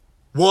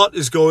What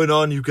is going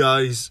on, you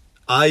guys?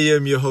 I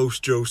am your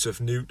host, Joseph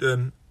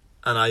Newton,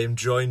 and I am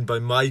joined by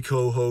my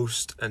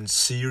co-host and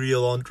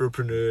serial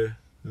entrepreneur,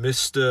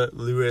 Mr.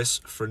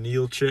 Lewis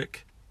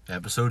Frenilchik.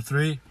 Episode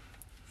 3.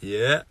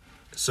 Yeah.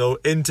 So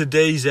in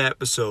today's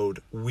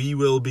episode, we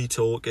will be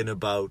talking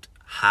about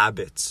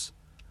habits.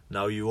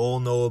 Now, you all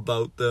know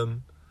about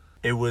them.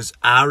 It was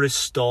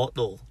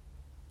Aristotle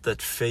that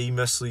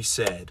famously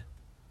said,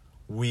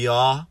 "We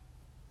are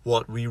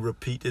what we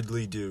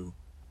repeatedly do."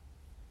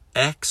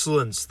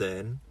 Excellence,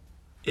 then,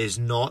 is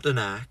not an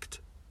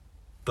act,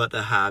 but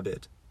a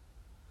habit.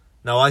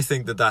 Now, I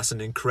think that that's an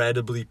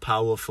incredibly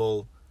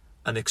powerful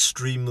and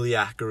extremely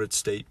accurate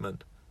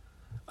statement.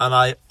 And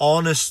I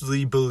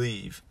honestly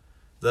believe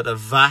that a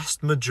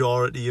vast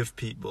majority of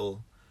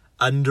people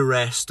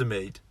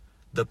underestimate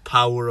the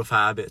power of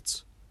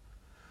habits.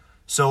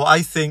 So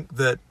I think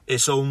that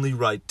it's only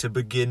right to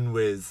begin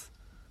with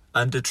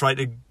and to try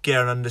to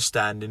get an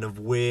understanding of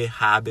where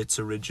habits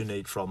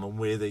originate from and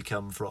where they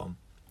come from.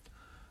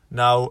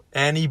 Now,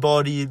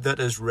 anybody that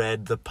has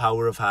read The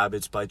Power of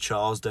Habits by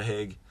Charles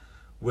Duhigg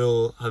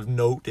will have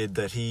noted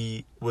that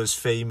he was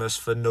famous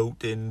for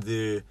noting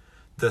the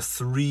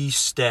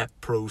three-step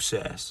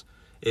process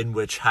in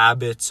which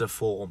habits are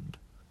formed.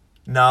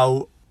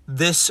 Now,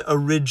 this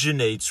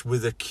originates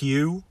with a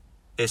cue,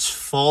 is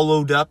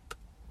followed up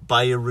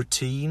by a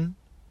routine,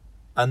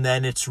 and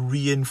then it's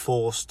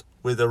reinforced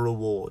with a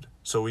reward.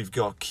 So we've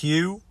got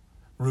cue,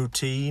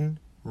 routine,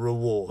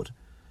 reward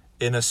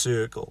in a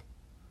circle.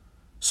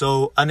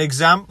 So an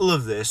example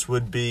of this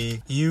would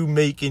be you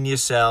making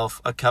yourself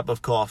a cup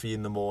of coffee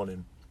in the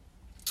morning.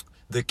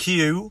 The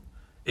cue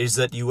is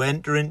that you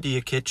enter into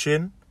your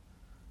kitchen.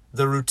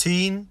 The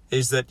routine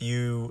is that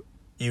you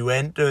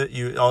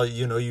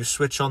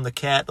switch on the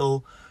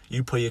kettle,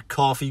 you put your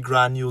coffee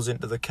granules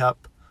into the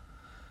cup.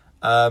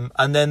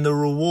 And then the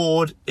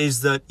reward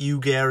is that you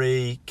get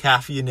a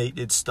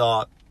caffeinated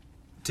start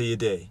to your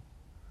day.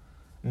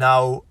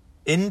 Now,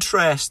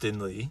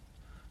 interestingly,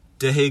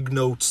 Duhigg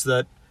notes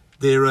that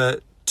there are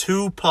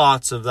two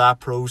parts of that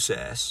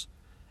process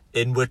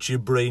in which your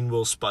brain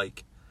will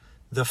spike.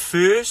 The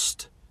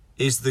first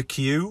is the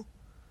cue,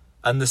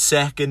 and the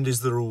second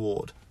is the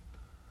reward.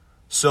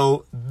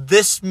 So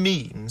this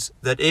means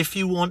that if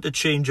you want to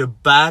change a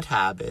bad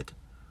habit,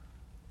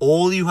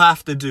 all you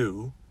have to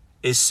do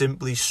is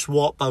simply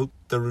swap out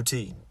the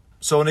routine.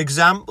 So an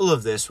example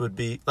of this would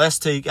be, let's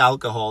take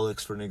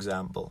alcoholics for an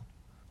example.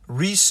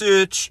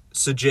 Research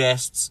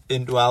suggests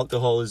into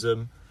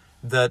alcoholism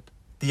that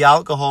the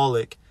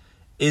alcoholic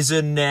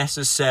isn't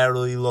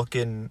necessarily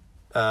looking,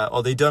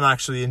 or they don't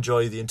actually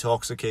enjoy the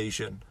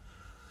intoxication.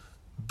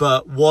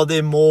 But what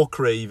they're more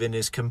craving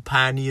is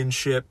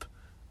companionship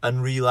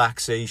and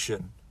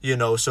relaxation.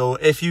 So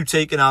if you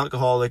take an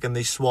alcoholic and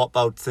they swap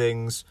out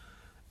things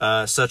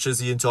such as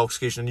the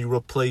intoxication and you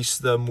replace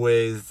them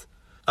with,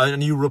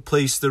 and you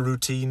replace the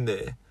routine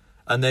there,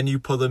 and then you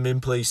put them in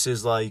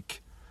places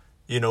like,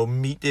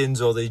 meetings,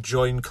 or they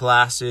join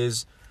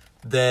classes,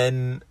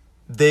 then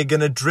they're going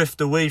to drift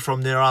away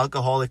from their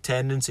alcoholic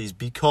tendencies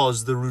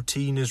because the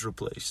routine is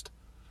replaced.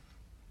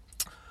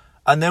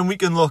 And then we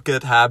can look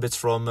at habits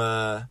from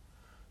a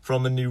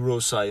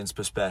neuroscience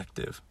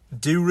perspective.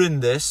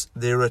 During this,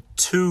 there are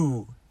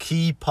two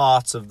key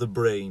parts of the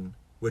brain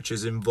which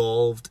is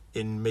involved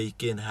in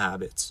making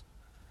habits.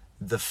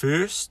 The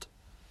first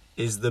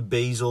is the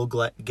basal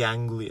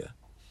ganglia.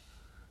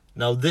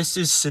 Now, this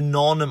is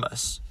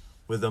synonymous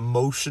with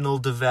emotional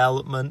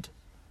development,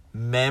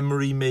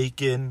 memory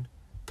making,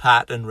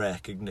 pattern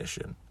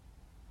recognition.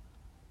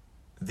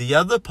 The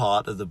other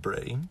part of the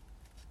brain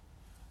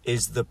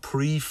is the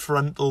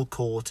prefrontal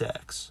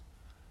cortex.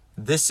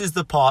 This is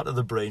the part of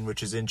the brain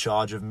which is in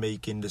charge of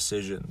making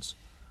decisions.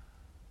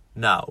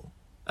 Now,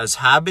 as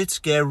habits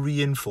get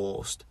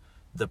reinforced,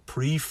 the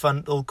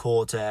prefrontal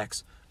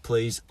cortex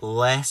plays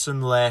less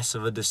and less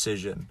of a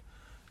decision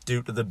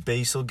due to the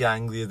basal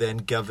ganglia then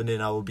governing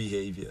our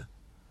behavior.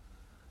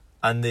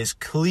 And there's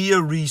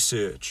clear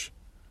research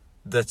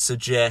that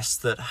suggests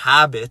that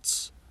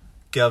habits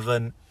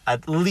govern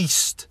at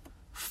least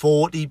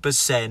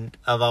 40%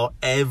 of our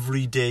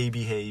everyday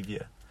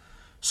behavior.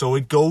 So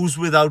it goes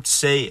without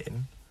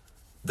saying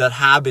that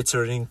habits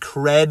are an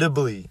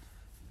incredibly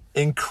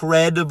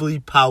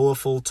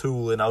powerful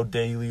tool in our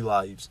daily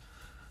lives.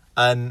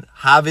 And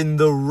having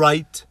the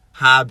right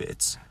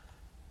habits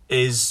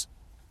is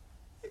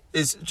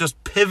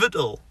just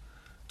pivotal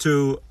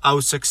to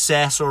our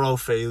success or our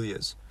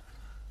failures.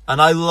 And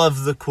I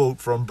love the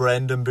quote from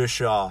Brendon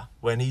Burchard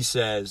when he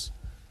says,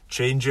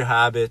 "Change your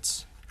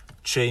habits,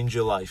 change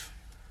your life."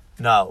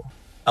 Now,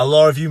 a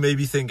lot of you may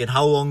be thinking,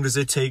 how long does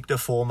it take to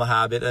form a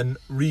habit? And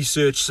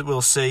research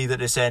will say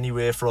that it's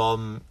anywhere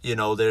from,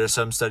 there are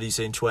some studies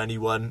saying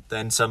 21,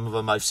 then some of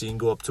them I've seen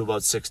go up to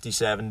about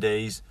 67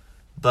 days.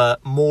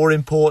 But more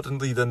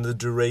importantly than the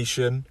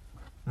duration,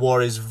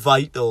 what is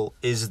vital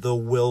is the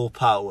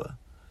willpower.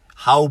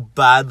 How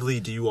badly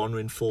do you want to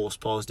enforce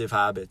positive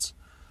habits?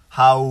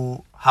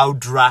 How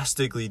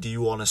drastically do you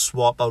want to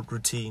swap out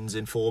routines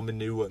and form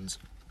new ones?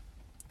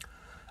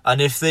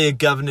 And if they are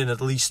governing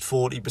at least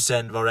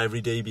 40% of our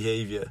everyday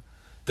behaviour,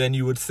 then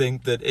you would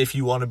think that if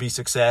you want to be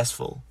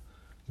successful,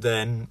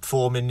 then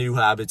forming new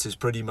habits is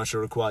pretty much a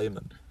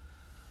requirement.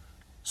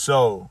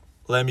 So,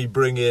 let me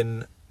bring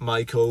in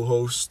my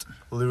co-host,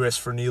 Lewis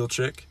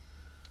Fernilchik.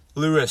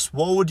 Lewis,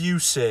 what would you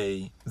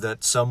say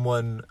that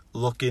someone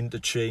looking to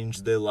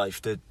change their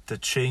life, to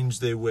change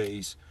their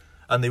ways,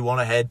 and they want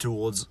to head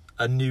towards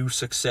a new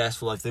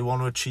successful life, they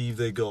want to achieve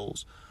their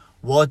goals,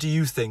 what do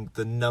you think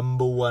the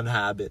number one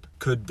habit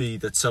could be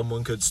that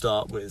someone could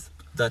start with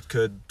that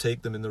could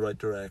take them in the right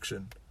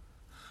direction?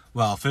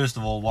 Well, first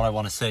of all, what I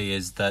want to say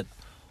is that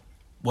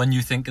when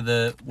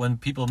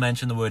people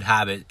mention the word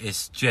habit,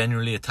 it's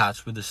generally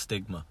attached with a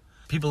stigma.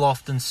 People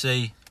often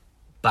say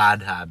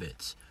bad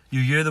habits.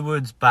 You hear the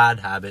words bad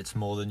habits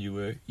more than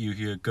you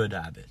hear good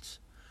habits,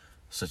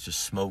 such as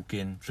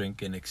smoking,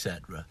 drinking,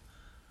 etc.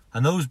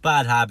 And those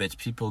bad habits,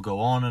 people go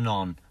on and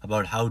on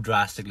about how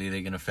drastically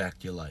they can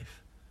affect your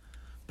life.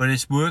 But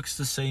it works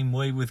the same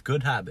way with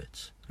good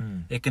habits.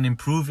 It can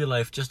improve your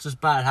life just as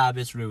bad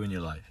habits ruin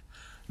your life.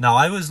 Now,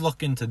 I was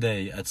looking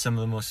today at some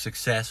of the most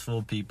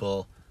successful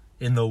people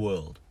in the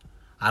world,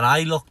 and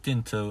I looked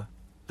into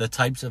the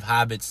types of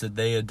habits that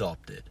they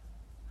adopted.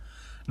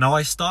 Now,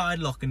 I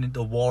started looking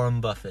into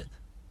Warren Buffett.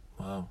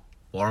 Wow.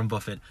 Warren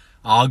Buffett,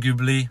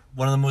 arguably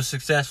one of the most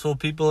successful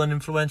people and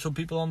influential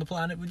people on the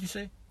planet, would you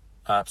say?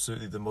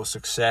 Absolutely, the most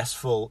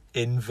successful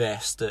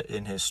investor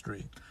in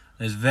history.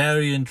 It's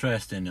very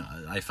interesting.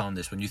 I found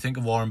this. When you think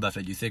of Warren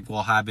Buffett, you think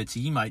what habits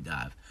he might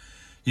have.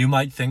 You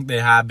might think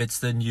they're habits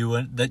that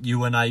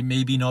you and I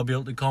maybe not be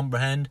able to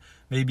comprehend,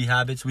 maybe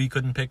habits we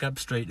couldn't pick up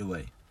straight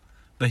away.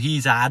 But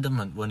he's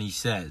adamant when he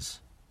says,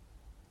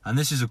 and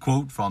this is a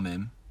quote from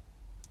him,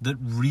 that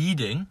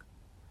reading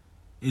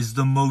is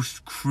the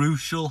most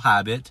crucial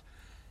habit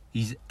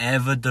he's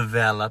ever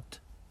developed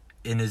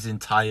in his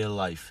entire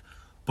life,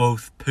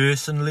 both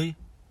personally,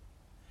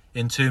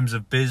 in terms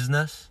of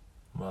business,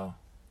 Wow.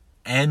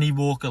 any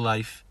walk of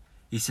life.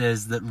 He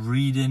says that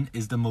reading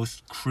is the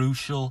most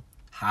crucial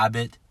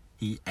habit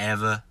he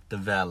ever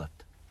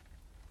developed.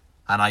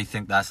 And I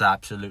think that's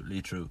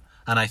absolutely true.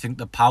 And I think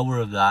the power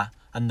of that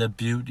and the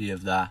beauty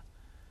of that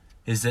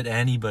is that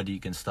anybody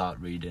can start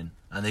reading,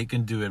 and they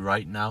can do it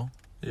right now.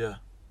 Yeah.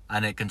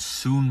 And it can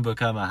soon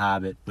become a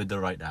habit with the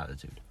right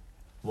attitude.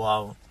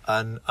 Wow.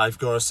 And I've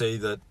got to say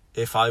that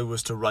if I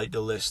was to write a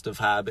list of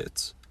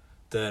habits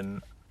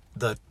then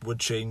that would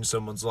change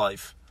someone's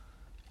life,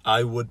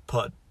 I would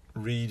put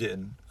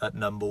reading at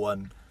number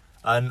one.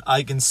 And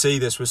I can say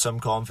this with some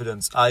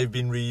confidence. I've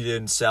been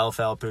reading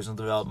self-help, personal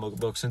development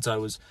books since I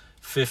was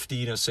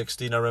 15 or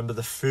 16. I remember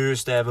the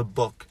first ever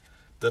book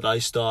that I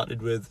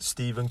started with,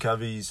 Stephen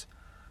Covey's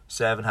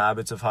 7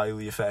 Habits of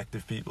Highly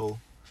Effective People.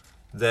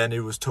 Then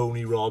it was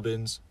Tony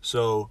Robbins.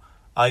 So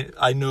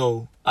I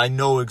know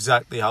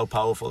exactly how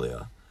powerful they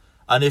are.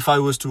 And if I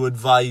was to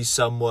advise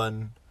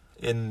someone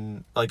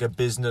in like a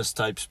business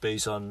type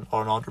space or an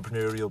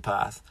entrepreneurial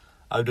path,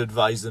 I would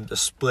advise them to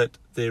split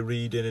their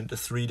reading into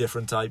 3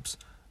 different types: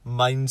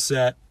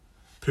 mindset,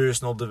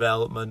 personal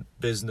development,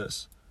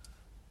 business.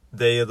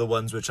 They are the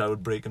ones which I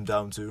would break them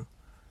down to.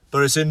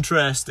 But it's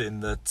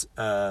interesting that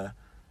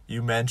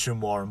you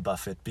mentioned Warren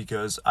Buffett,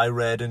 because I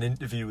read an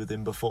interview with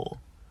him before.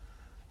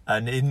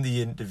 And in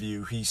the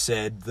interview, he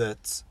said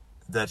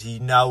that he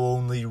now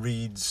only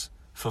reads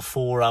for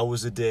 4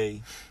 hours a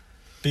day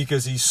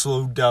because he's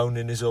slowed down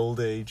in his old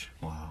age.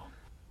 Wow.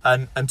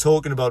 And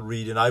talking about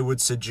reading, I would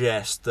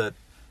suggest that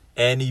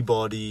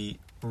anybody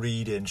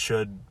reading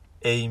should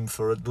aim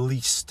for at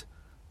least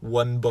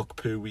 1 book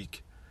per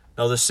week.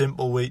 Now, the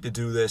simple way to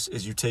do this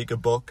is you take a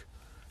book,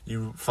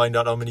 you find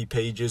out how many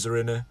pages are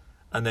in it,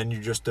 and then you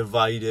just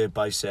divide it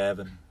by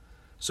 7.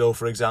 So,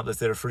 for example, if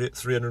there are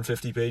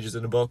 350 pages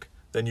in a book,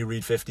 then you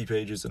read 50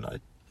 pages a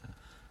night.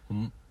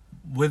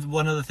 With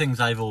one of the things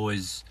I've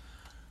always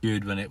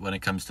heard when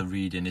it comes to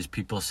reading is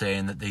people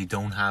saying that they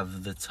don't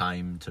have the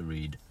time to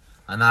read.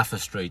 And that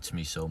frustrates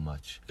me so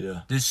much.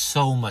 Yeah. There's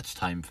so much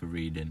time for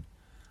reading.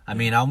 I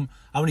mean, how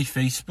many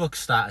Facebook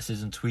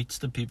statuses and tweets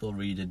do people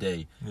read a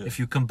day? Yeah. If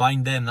you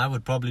combine them, that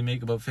would probably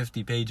make about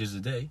 50 pages a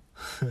day.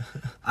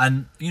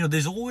 And,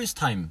 there's always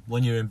time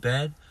when you're in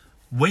bed,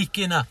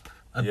 waking up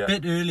a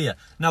bit earlier.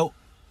 Now,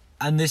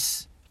 and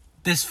this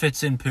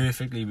fits in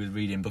perfectly with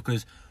reading,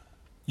 because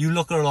you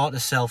look at a lot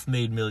of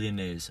self-made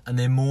millionaires and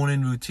their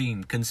morning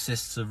routine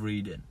consists of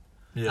reading.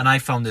 Yeah. And I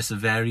found this a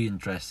very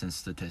interesting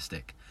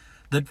statistic,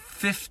 that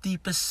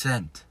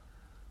 50%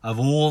 of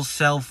all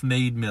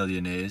self-made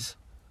millionaires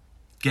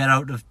get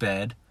out of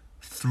bed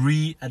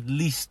at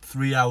least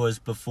 3 hours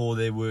before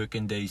their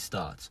working day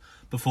starts,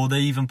 before they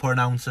even put an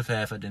ounce of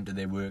effort into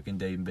their working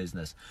day in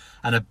business.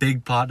 And a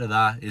big part of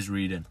that is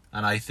reading.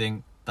 And I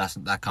think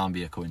that can't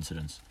be a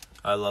coincidence.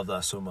 I love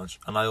that so much.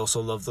 And I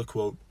also love the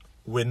quote,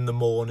 "Win the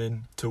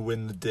morning to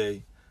win the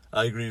day."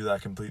 I agree with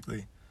that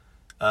completely.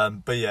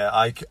 But yeah,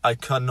 I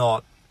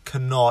cannot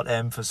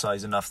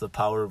emphasize enough the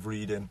power of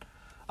reading.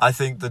 I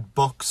think that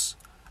books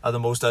are the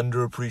most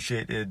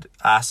underappreciated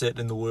asset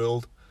in the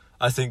world.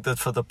 I think that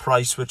for the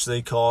price which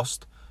they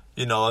cost,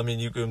 You know, I mean,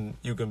 you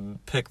can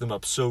pick them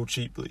up so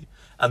cheaply,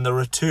 and the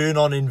return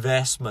on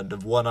investment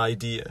of one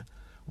idea,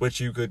 which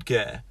you could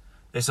get,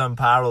 is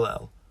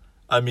unparalleled.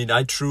 I mean,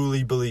 I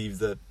truly believe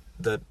that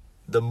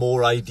the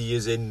more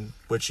ideas in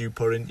which you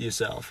put into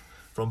yourself,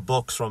 from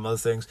books, from other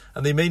things,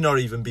 and they may not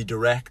even be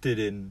directed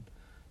in,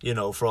 you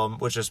know, from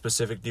which are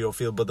specific to your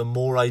field, but the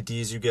more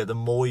ideas you get, the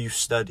more you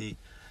study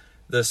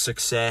the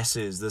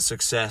successes, the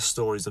success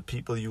stories, the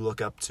people you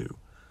look up to,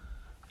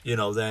 you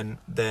know,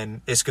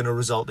 then it's going to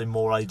result in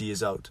more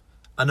ideas out.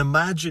 And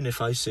imagine if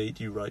I say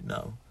to you right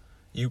now,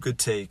 you could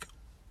take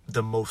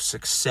the most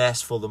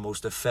successful, the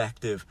most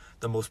effective,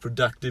 the most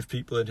productive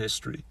people in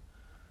history,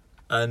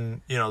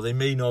 and, you know, they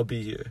may not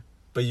be here,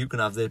 but you can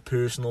have their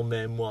personal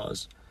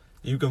memoirs.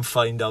 You can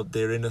find out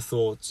their inner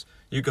thoughts.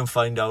 You can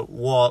find out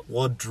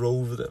what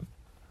drove them.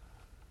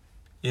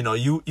 You know,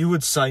 you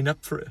would sign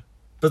up for it.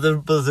 But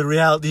the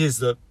reality is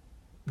that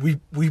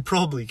we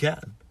probably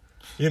can.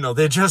 You know,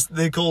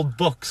 they're called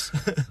books.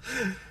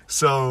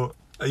 So,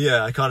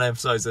 yeah, I can't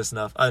emphasize this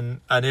enough. And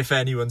if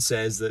anyone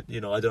says that, you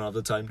know, I don't have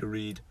the time to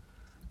read,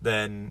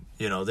 then,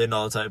 you know, they're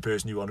not the type of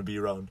person you want to be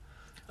around.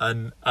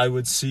 And I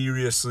would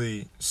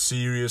seriously,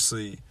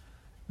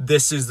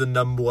 this is the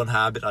number one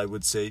habit I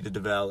would say to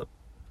develop.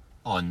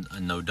 And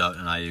no doubt,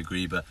 and I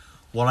agree. But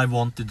what I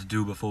wanted to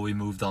do before we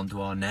moved on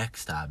to our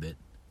next habit,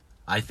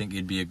 I think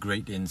it'd be a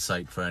great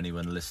insight for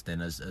anyone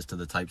listening as to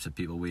the types of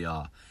people we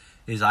are,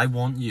 is I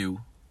want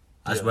you,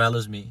 as well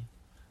as me,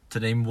 to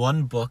name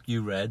one book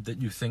you read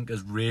that you think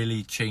has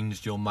really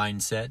changed your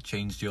mindset,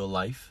 changed your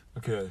life.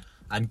 Okay.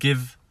 And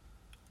give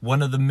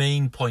one of the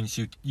main points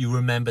you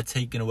remember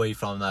taking away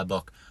from that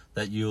book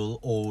that you'll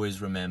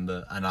always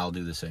remember, and I'll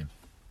do the same.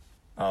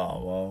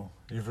 Oh, well,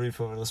 you've really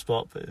put me on the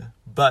spot there.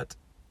 But,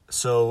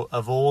 so,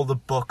 of all the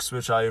books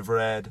which I've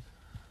read,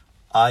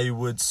 I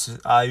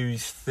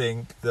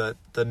think that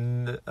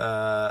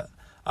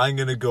I'm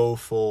going to go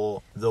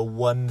for The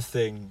One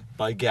Thing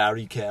by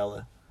Gary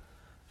Keller.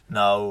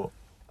 Now,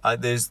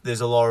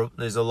 there's a lot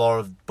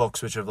of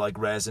books which have like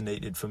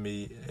resonated for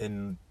me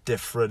in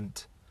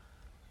different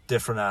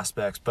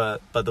aspects,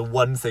 but The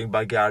One Thing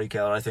by Gary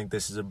Keller, I think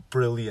this is a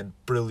brilliant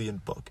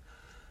book.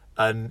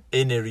 And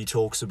in it he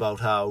talks about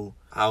how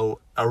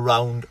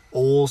around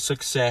all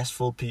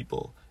successful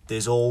people,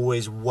 there's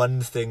always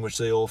one thing which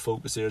they all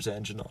focus their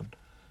attention on.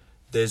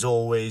 There's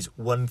always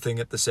one thing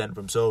at the center of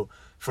them. So,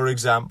 for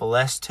example,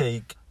 let's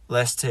say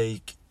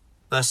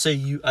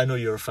I know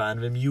you're a fan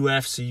of him,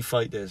 UFC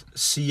fighters,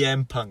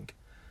 CM Punk.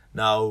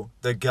 Now,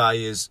 the guy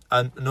is,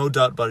 and no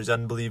doubt about it, he's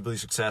unbelievably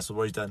successful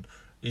what he's done.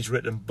 He's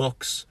written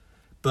books,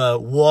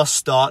 but what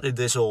started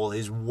this all,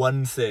 his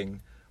one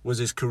thing, was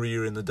his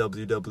career in the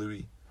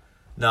WWE.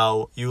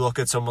 Now, you look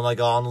at someone like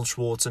Arnold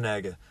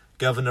Schwarzenegger,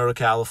 governor of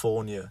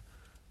California,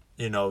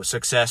 you know,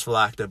 successful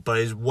actor, but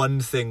his one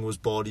thing was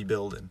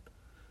bodybuilding.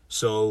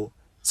 So,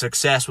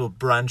 success will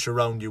branch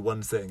around your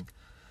one thing.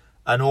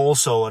 And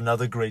also,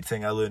 another great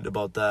thing I learned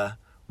about there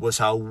was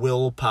how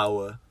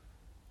willpower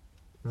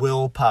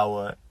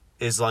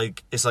is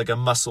like a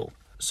muscle.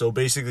 So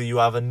basically, you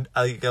have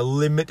a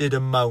limited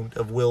amount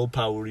of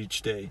willpower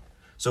each day.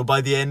 So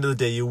by the end of the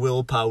day, your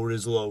willpower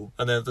is low,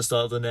 and then at the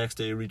start of the next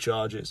day, it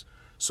recharges.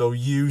 So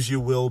use your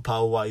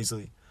willpower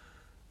wisely.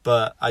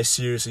 But I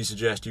seriously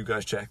suggest you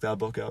guys check that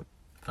book out.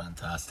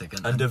 Fantastic.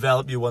 And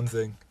develop your one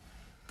thing.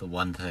 The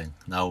one thing.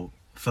 Now,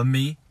 for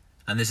me,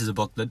 and this is a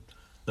book that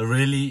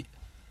really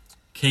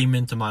came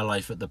into my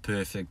life at the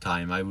perfect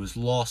time. I was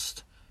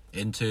lost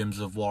in terms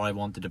of what I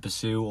wanted to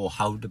pursue or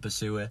how to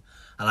pursue it.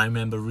 And I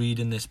remember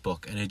reading this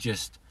book, and it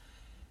just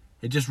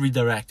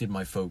redirected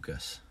my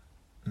focus.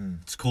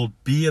 It's called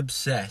Be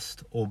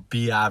Obsessed or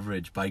Be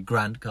Average by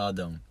Grant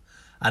Cardone.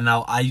 And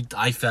now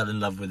I fell in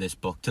love with this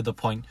book to the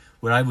point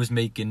where I was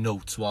making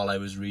notes while I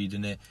was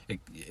reading it,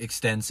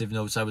 extensive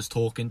notes. I was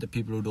talking to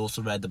people who'd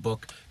also read the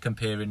book,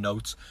 comparing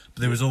notes.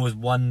 But there was always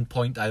one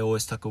point I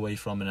always took away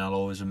from, and I'll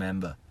always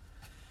remember.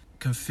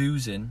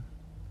 Confusing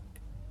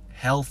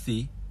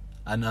healthy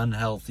and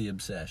unhealthy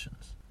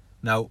obsessions.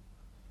 Now,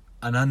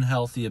 an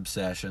unhealthy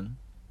obsession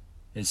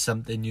is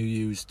something you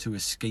use to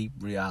escape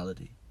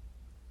reality,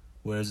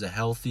 whereas a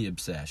healthy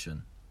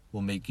obsession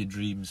will make your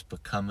dreams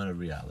become a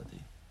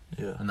reality.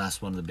 Yeah. And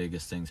that's one of the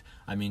biggest things.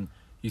 I mean,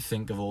 you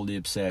think of all the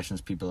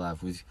obsessions people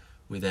have with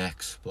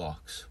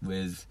Xbox,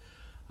 with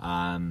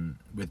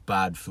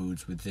bad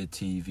foods, with their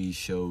TV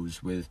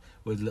shows, with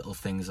little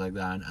things like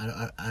that.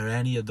 And are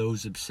any of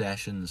those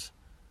obsessions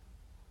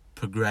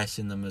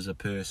progressing them as a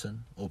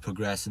person or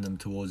progressing them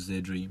towards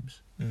their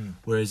dreams?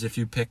 Whereas if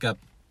you pick up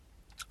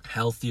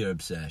healthier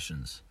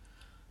obsessions,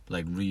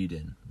 like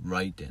reading,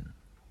 writing,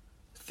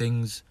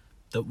 things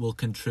that will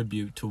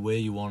contribute to where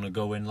you want to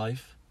go in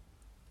life,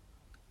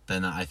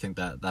 then I think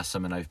that's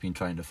something I've been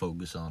trying to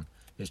focus on,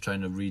 is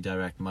trying to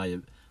redirect my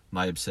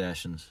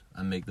obsessions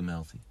and make them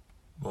healthy.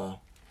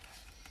 Wow.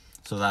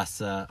 So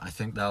that's I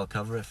think that'll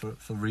cover it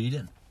for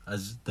reading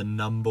as the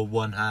number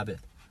one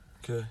habit.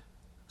 Okay.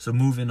 So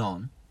moving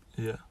on.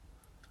 Yeah.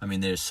 I mean,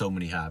 there's so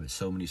many habits,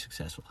 so many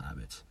successful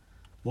habits.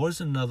 What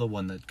is another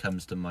one that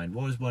comes to mind?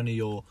 What is one of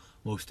your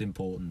most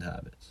important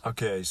habits?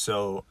 Okay,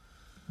 so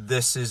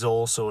this is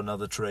also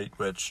another trait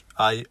which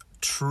I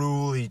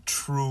truly,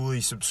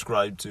 truly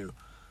subscribe to.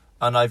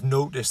 And I've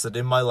noticed that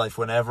in my life,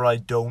 whenever I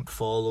don't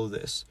follow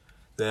this,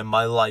 then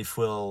my life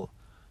will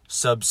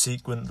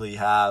subsequently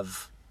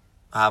have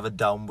a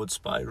downward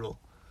spiral.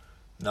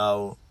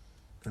 Now,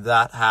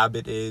 that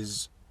habit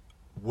is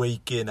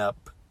waking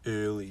up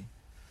early.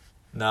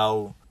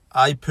 Now,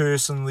 I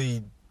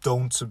personally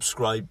don't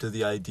subscribe to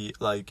the idea,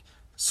 like,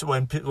 so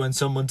when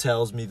someone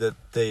tells me that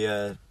they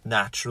are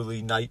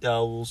naturally night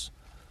owls,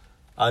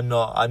 I'm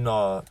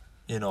not,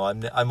 you know,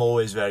 I'm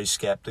always very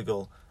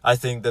skeptical. I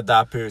think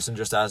that person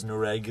just has an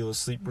irregular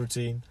sleep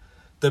routine.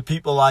 The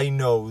people I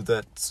know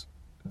that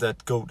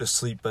go to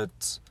sleep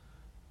at,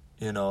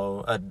 you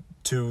know, at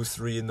 2,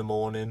 3 in the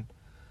morning,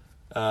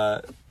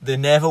 they're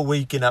never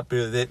waking up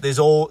early.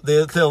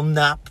 They'll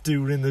nap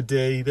during the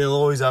day. They'll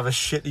always have a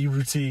shitty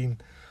routine.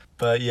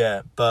 But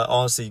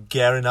honestly,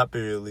 getting up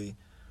early,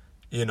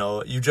 you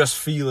know, you just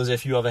feel as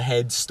if you have a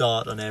head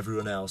start on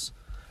everyone else.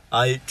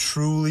 I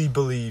truly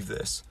believe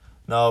this.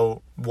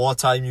 Now, what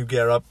time you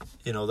get up,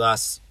 you know,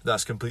 that's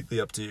completely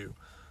up to you.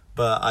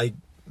 But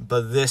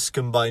this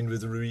combined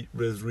with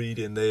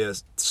reading, they are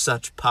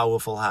such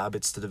powerful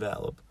habits to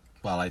develop.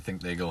 Well, I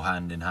think they go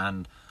hand in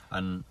hand.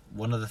 And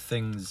one of the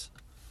things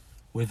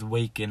with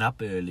waking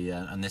up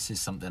earlier, and this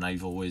is something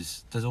that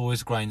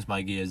always grinds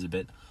my gears a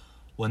bit,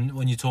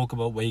 when you talk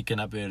about waking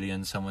up early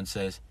and someone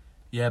says,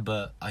 yeah,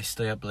 but I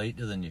stay up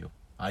later than you.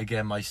 I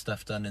get my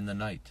stuff done in the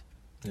night.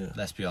 Yeah.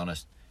 Let's be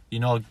honest.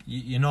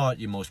 You're not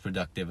your most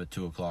productive at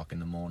 2 o'clock in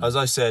the morning. As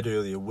I said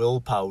earlier,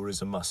 willpower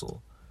is a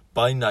muscle.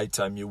 By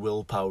nighttime, your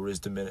willpower is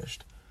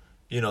diminished.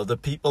 You know, the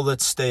people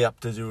that stay up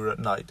to do it at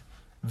night,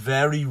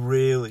 very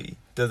rarely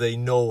do they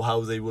know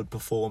how they would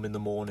perform in the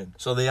morning.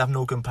 So they have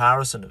no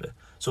comparison of it.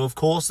 So of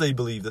course they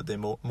believe that they're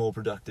more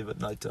productive at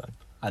nighttime.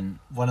 And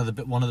one of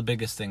the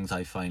biggest things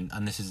I find,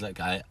 and this is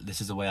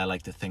the way I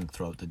like to think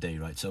throughout the day,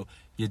 right? So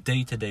your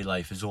day-to-day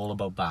life is all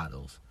about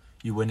battles.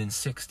 You win in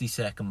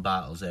 60-second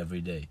battles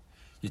every day.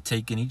 You're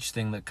taking each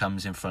thing that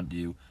comes in front of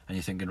you, and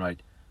you're thinking, right,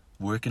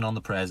 working on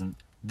the present.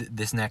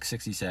 This next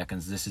 60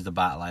 seconds, this is the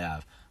battle I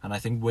have. And I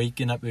think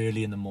waking up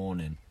early in the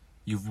morning,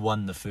 you've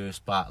won the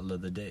first battle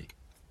of the day,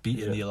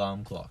 beating the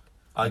alarm clock,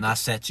 and that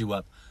sets you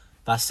up.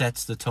 That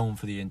sets the tone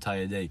for the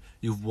entire day.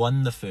 You've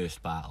won the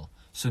first battle.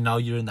 So now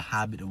you're in the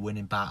habit of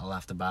winning battle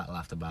after battle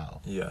after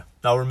battle. Yeah.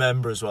 Now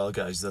remember as well,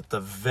 guys, that the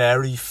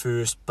very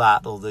first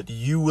battle that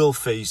you will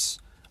face,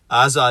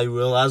 as I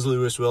will, as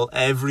Lewis will,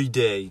 every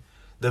day,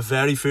 the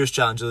very first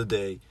challenge of the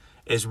day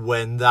is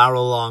when that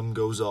alarm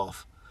goes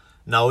off.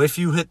 Now, if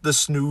you hit the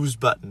snooze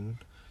button,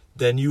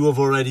 then you have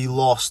already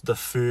lost the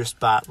first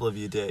battle of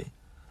your day.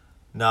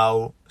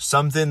 Now,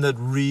 something that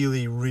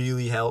really,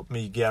 really helped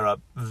me get up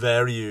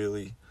very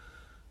early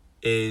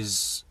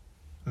is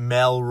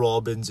Mel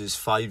Robbins'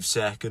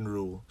 5-second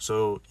rule.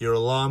 So your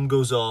alarm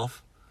goes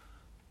off,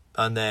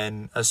 and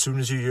then as soon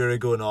as you hear it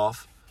going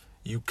off,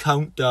 you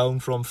count down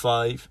from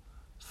 5,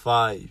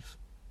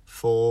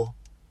 4,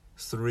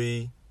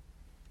 3,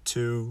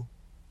 2,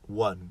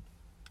 1,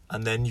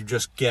 and then you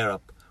just get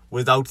up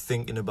without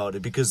thinking about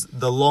it, because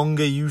the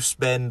longer you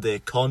spend there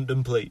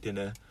contemplating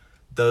it,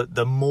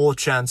 the more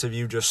chance of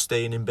you just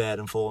staying in bed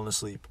and falling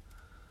asleep.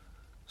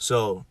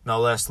 So now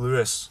let's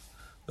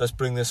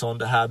bring this on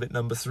to habit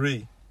number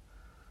 3.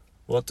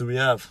 What do we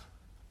have?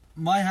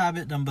 My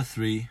habit number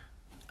 3,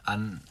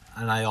 and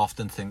I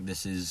often think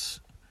this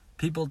is,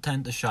 people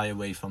tend to shy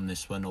away from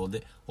this one,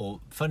 or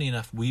funny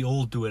enough, we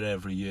all do it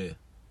every year.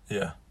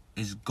 Yeah.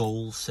 Is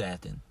goal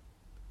setting.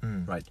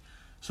 Right.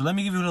 So let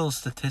me give you a little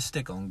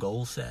statistic on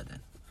goal setting.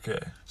 Okay.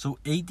 So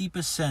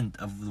 80%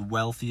 of the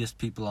wealthiest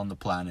people on the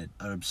planet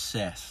are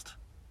obsessed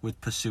with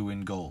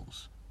pursuing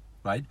goals.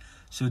 Right?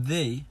 So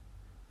they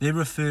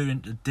refer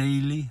into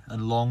daily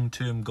and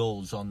long-term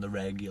goals on the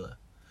regular.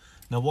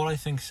 Now, what I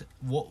think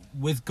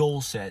with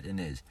goal setting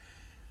is,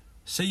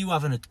 say you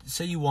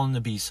want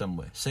to be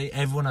somewhere. Say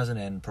everyone has an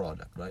end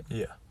product, right?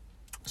 Yeah.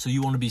 So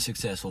you want to be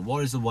successful.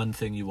 What is the one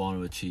thing you want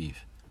to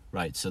achieve?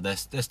 Right. So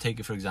let's take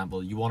it for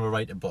example. You want to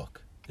write a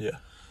book. Yeah.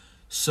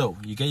 So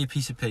you get your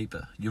piece of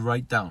paper. You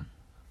write down.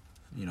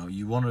 You know,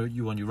 you want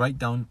to write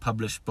down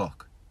published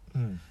book.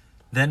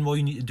 Then what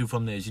you need to do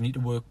from there is you need to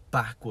work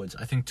backwards.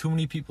 I think too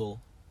many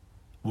people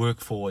work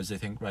forwards. They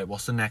think, right,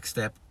 what's the next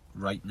step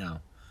right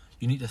now?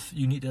 You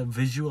need to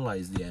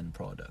visualize the end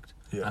product.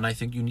 Yeah. And I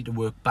think you need to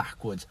work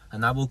backwards,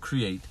 and that will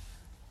create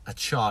a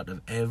chart of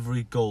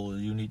every goal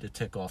you need to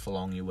tick off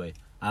along your way.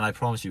 And I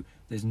promise you,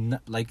 there's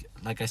like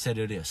I said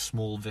earlier,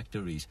 small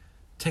victories.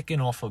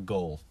 Ticking off a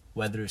goal,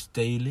 whether it's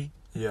daily,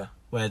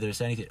 whether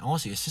it's anything.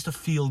 Honestly, it's just a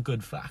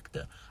feel-good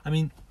factor. I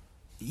mean,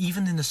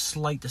 even in the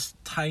slightest,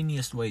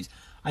 tiniest ways.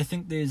 I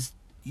think there's,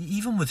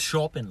 even with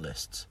shopping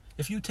lists,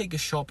 if you take a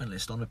shopping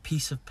list on a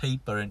piece of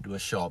paper into a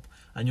shop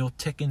and you're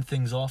ticking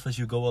things off as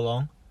you go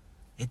along,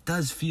 it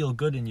does feel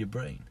good in your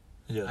brain.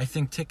 Yeah. I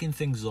think ticking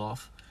things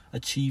off,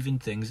 achieving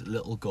things,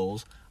 little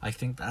goals, I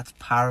think that's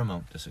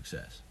paramount to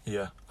success.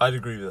 Yeah, I'd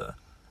agree with that.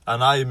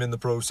 And I am in the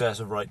process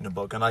of writing a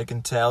book, and I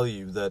can tell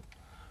you that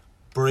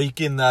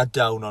breaking that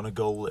down on a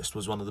goal list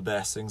was one of the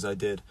best things I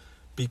did,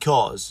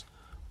 because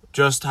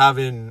just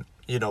having,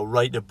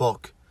 write a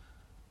book,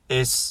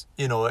 it's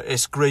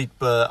great,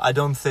 but I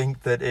don't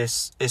think that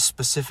it's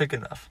specific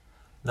enough.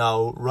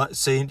 Now,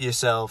 saying to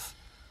yourself,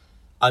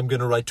 I'm going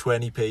to write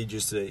 20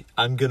 pages today,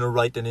 I'm going to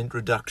write an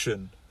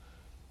introduction,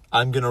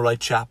 I'm going to write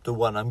chapter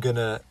 1, I'm going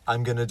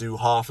to do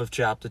half of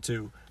chapter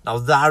 2. Now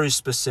that is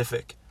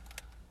specific.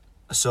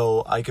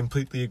 So I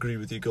completely agree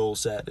with your goal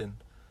setting.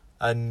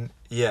 And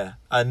yeah,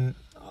 and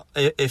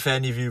if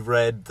any of you've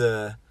read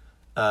the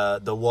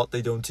What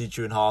They Don't Teach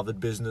You in Harvard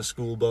Business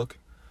School book,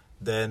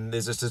 then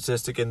there's a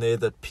statistic in there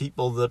that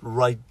people that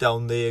write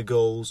down their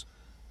goals,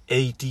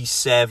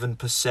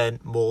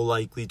 87% more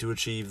likely to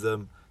achieve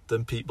them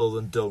than people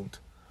that don't.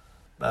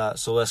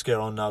 So let's get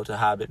on now to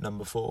habit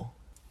number 4.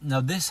 Now,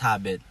 this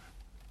habit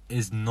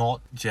is not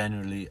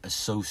generally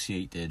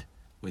associated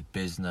with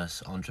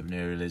business,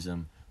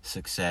 entrepreneurialism,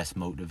 success,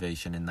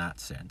 motivation in that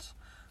sense.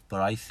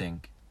 But I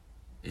think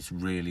it's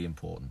really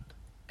important.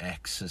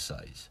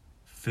 Exercise.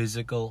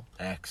 Physical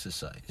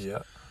exercise. Yeah.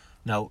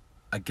 Now,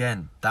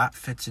 again, that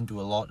fits into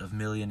a lot of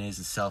millionaires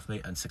and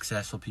self-made and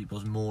successful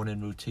people's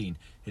morning routine.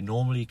 It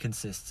normally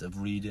consists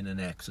of reading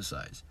and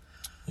exercise.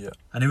 Yeah.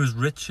 And it was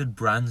Richard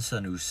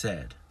Branson who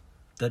said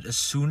that as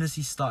soon as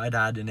he started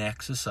adding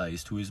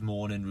exercise to his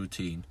morning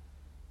routine,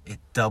 it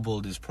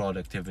doubled his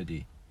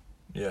productivity.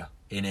 Yeah.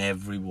 In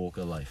every walk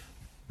of life.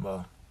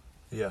 Well,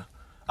 yeah.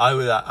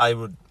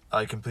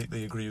 I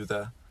completely agree with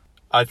that.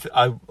 I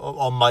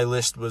on my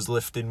list was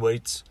lifting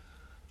weights.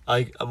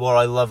 What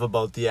I love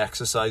about the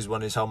exercise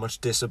one is how much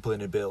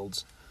discipline it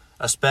builds,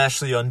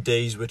 especially on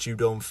days which you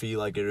don't feel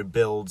like it. It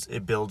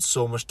builds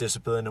so much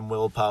discipline and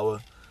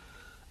willpower.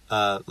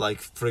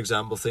 Like, for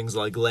example, things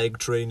like leg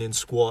training,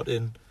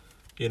 squatting,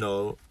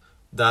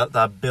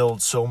 that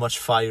builds so much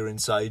fire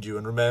inside you.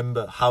 And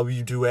remember, how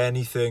you do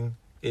anything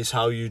is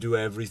how you do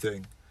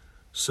everything.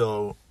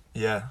 So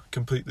yeah,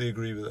 completely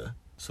agree with that.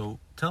 So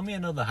tell me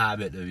another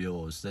habit of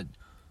yours that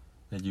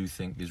you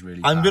think is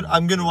really. I'm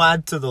gonna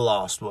add to the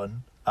last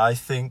one. I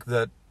think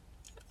that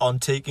on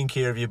taking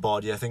care of your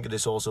body, I think it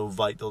is also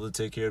vital to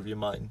take care of your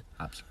mind.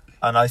 Absolutely.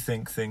 And I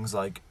think things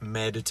like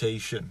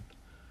meditation,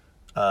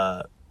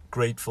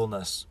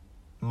 gratefulness,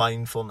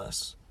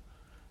 mindfulness,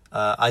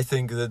 I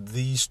think that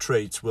these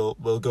traits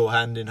will go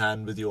hand in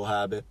hand with your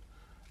habit.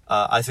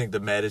 I think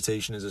that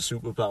meditation is a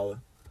superpower.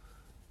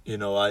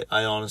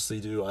 I honestly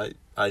do.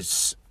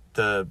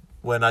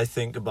 When I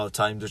think about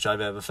times which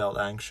I've ever felt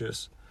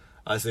anxious,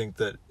 I think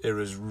that it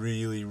has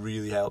really,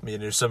 really helped me,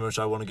 and it's something which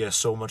I want to get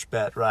so much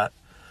better at.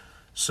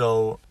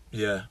 So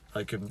yeah,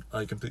 I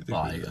completely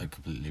agree with that. I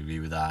completely agree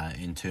with that.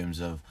 In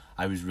terms of,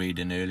 I was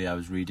reading earlier,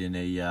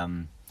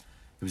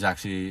 it was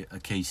actually a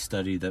case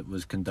study that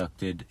was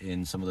conducted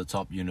in some of the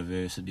top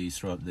universities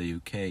throughout the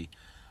UK,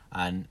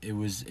 and it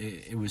was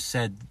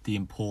said the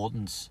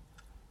importance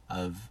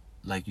of,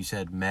 like you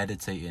said,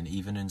 meditating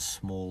even in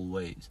small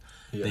ways.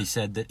 Yeah. They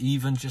said that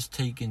even just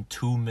taking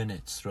 2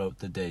 minutes throughout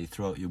the day,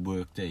 throughout your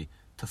work day,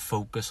 to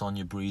focus on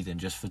your breathing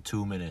just for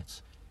 2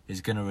 minutes is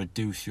going to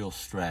reduce your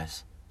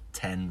stress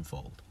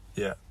tenfold.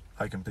 Yeah,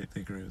 I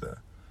completely agree with that.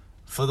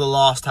 For the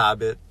last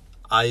habit,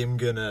 I am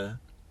going to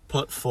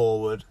put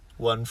forward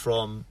one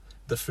from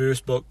the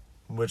first book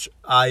which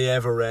I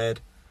ever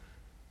read,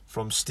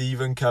 from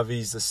Stephen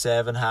Covey's The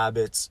 7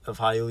 Habits of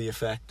Highly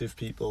Effective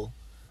People.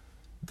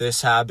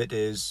 This habit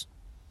is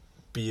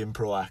being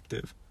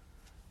proactive.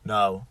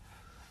 Now,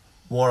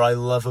 what I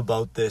love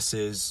about this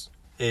is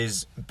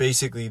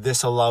basically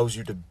this allows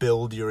you to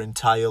build your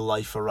entire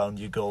life around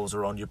your goals,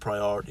 around your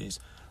priorities.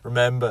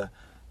 Remember,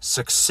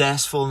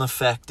 successful and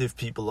effective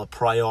people are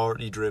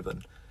priority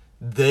driven.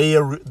 They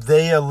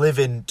are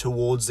living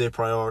towards their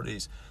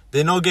priorities.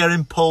 They're not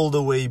getting pulled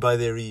away by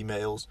their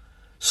emails.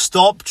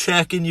 Stop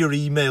checking your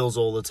emails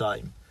all the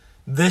time.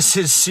 This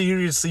is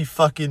seriously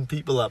fucking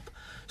people up.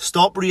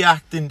 Stop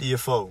reacting to your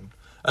phone.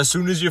 As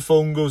soon as your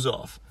phone goes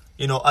off,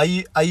 are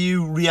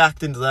you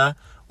reacting to that?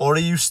 Or are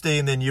you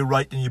staying there and you're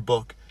writing your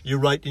book? You're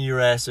writing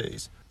your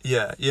essays?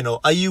 Yeah,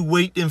 are you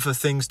waiting for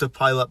things to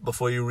pile up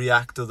before you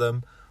react to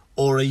them?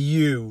 Or are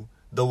you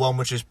the one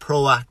which is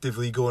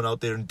proactively going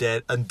out there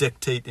and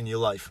dictating your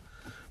life?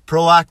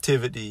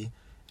 Proactivity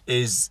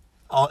is,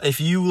 if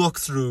you look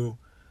through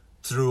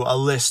a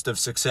list of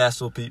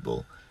successful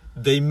people,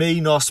 they may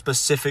not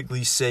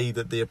specifically say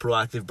that they are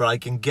proactive, but I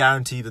can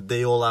guarantee that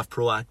they all have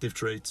proactive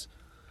traits.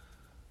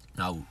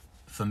 Now,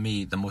 for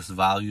me, the most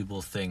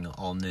valuable thing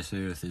on this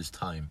earth is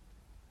time.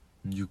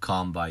 You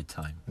can't buy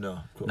time. No,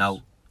 of course.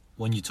 Now,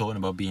 when you're talking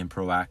about being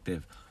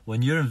proactive,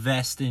 when you're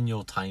investing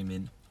your time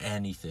in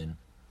anything,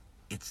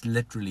 it's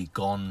literally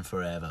gone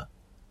forever.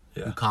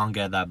 Yeah. You can't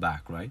get that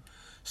back, right?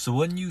 So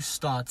when you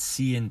start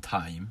seeing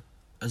time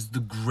as the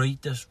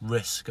greatest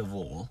risk of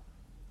all,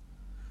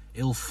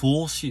 it'll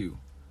force you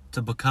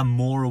to become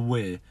more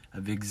aware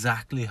of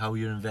exactly how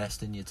you're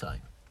investing your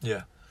time.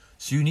 Yeah.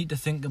 So you need to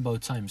think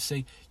about time.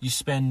 Say you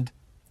spend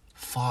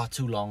far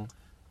too long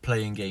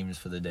playing games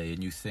for the day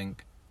and you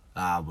think,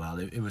 well,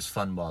 it was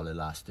fun while it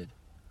lasted.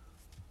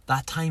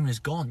 That time is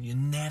gone. You're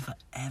never,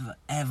 ever,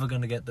 ever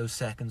going to get those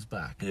seconds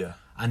back. Yeah.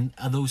 And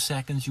are those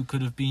seconds you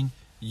could have been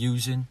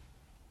using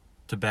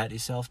to bet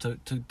yourself,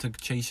 to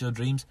chase your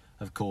dreams?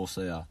 Of course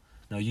they are.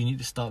 Now, you need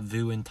to start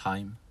viewing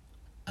time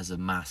as a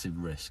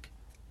massive risk.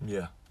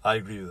 Yeah, I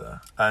agree with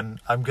that. And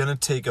I'm going to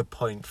take a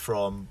point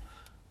from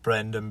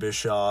Brendan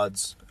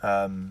Burchard's,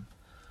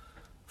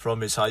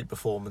 from his High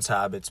Performance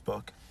Habits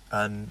book.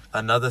 And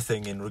another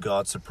thing in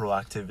regards to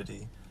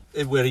proactivity,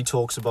 where he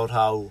talks about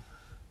how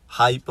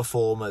high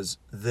performers,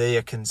 they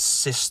are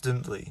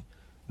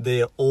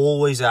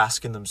always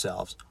asking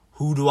themselves,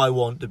 who do I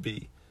want to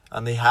be?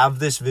 And they have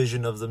this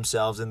vision of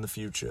themselves in the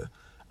future,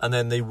 and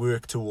then they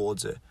work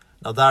towards it.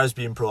 Now that is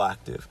being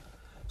proactive.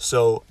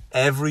 So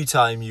every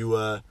time you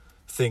are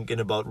thinking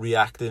about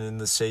reacting in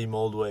the same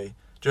old way,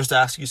 just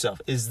ask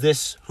yourself, is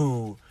this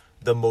who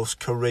the most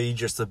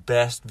courageous, the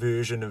best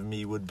version of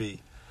me would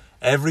be?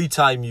 Every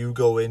time you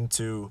go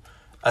into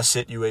a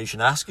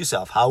situation, ask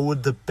yourself, how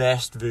would the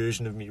best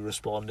version of me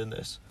respond in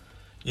this?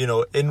 You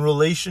know, in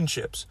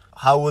relationships,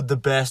 how would the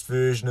best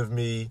version of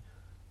me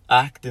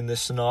act in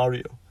this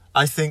scenario?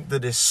 I think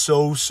that it's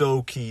so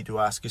key to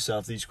ask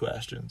yourself these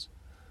questions.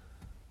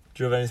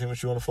 Do you have anything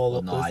which you want to follow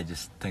up with? No, I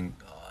just think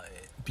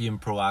being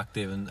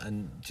proactive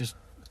and just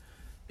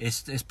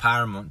it's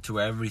paramount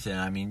to everything.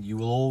 I mean, you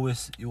will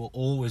always.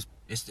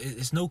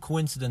 It's no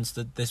coincidence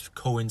that this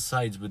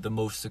coincides with the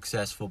most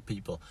successful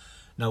people.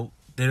 Now,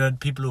 there are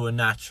people who are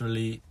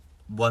naturally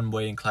one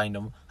way inclined,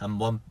 and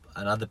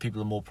other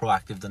people are more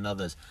proactive than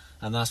others,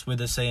 and that's where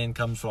the saying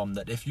comes from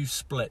that if you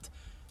split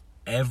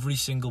every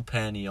single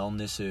penny on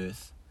this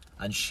earth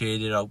and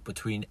shared it out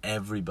between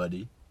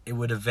everybody, it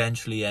would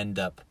eventually end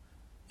up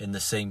in the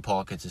same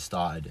pocket it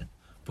started in,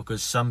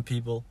 because some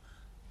people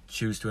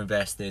choose to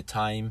invest their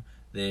time,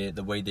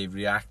 the way they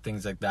react,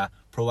 things like that,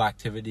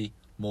 proactivity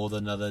more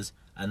than others,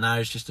 and that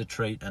is just a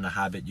trait and a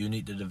habit you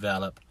need to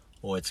develop,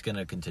 or it's going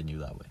to continue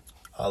that way.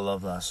 I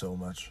love that so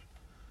much.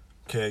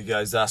 Okay,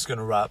 guys, that's going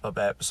to wrap up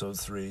episode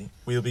 3.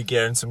 We'll be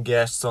getting some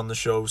guests on the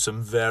show,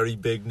 some very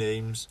big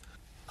names.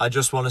 I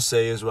just want to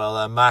say as well,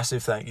 a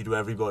massive thank you to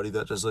everybody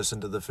that has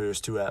listened to the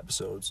first 2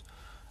 episodes.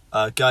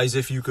 Guys,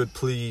 if you could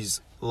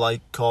please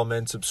like,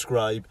 comment,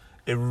 subscribe.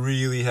 It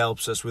really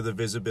helps us with the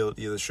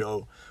visibility of the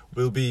show.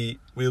 We'll be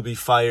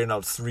firing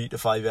out 3 to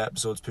 5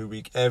 episodes per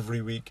week,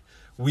 every week.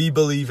 We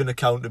believe in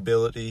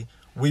accountability.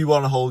 We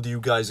want to hold you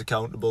guys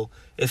accountable.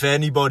 If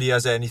anybody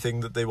has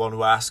anything that they want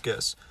to ask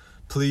us,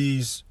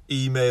 please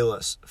email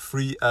us,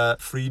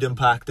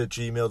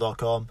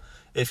 freedompact@gmail.com.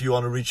 If you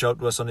want to reach out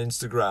to us on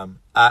Instagram,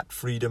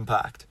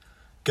 @freedompact.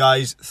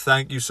 Guys,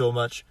 thank you so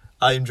much.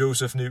 I am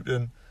Joseph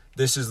Newton.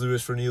 This is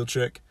Lewis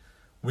Frenilchik.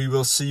 We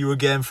will see you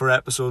again for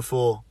episode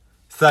 4.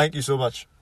 Thank you so much.